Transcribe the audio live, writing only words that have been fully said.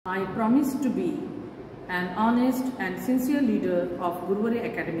I promise to be an honest and sincere leader of Guruvari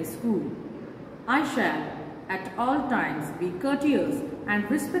Academy School. I shall at all times be courteous and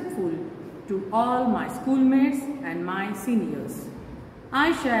respectful to all my schoolmates and my seniors.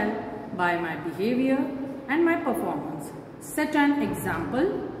 I shall, by my behavior and my performance, set an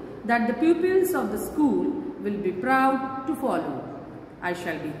example that the pupils of the school will be proud to follow. I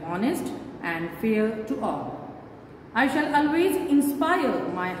shall be honest and fair to all. I shall always inspire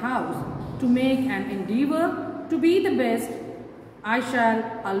my house to make an endeavor to be the best. I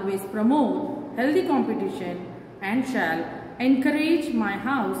shall always promote healthy competition and shall encourage my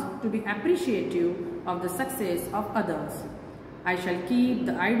house to be appreciative of the success of others. I shall keep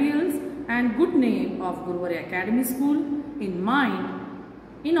the ideals and good name of Guruvari Academy School in mind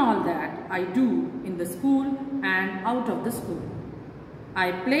in all that I do in the school and out of the school.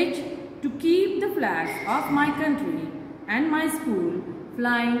 I pledge to keep the flags of my country and my school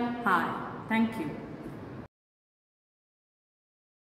flying high. Thank you.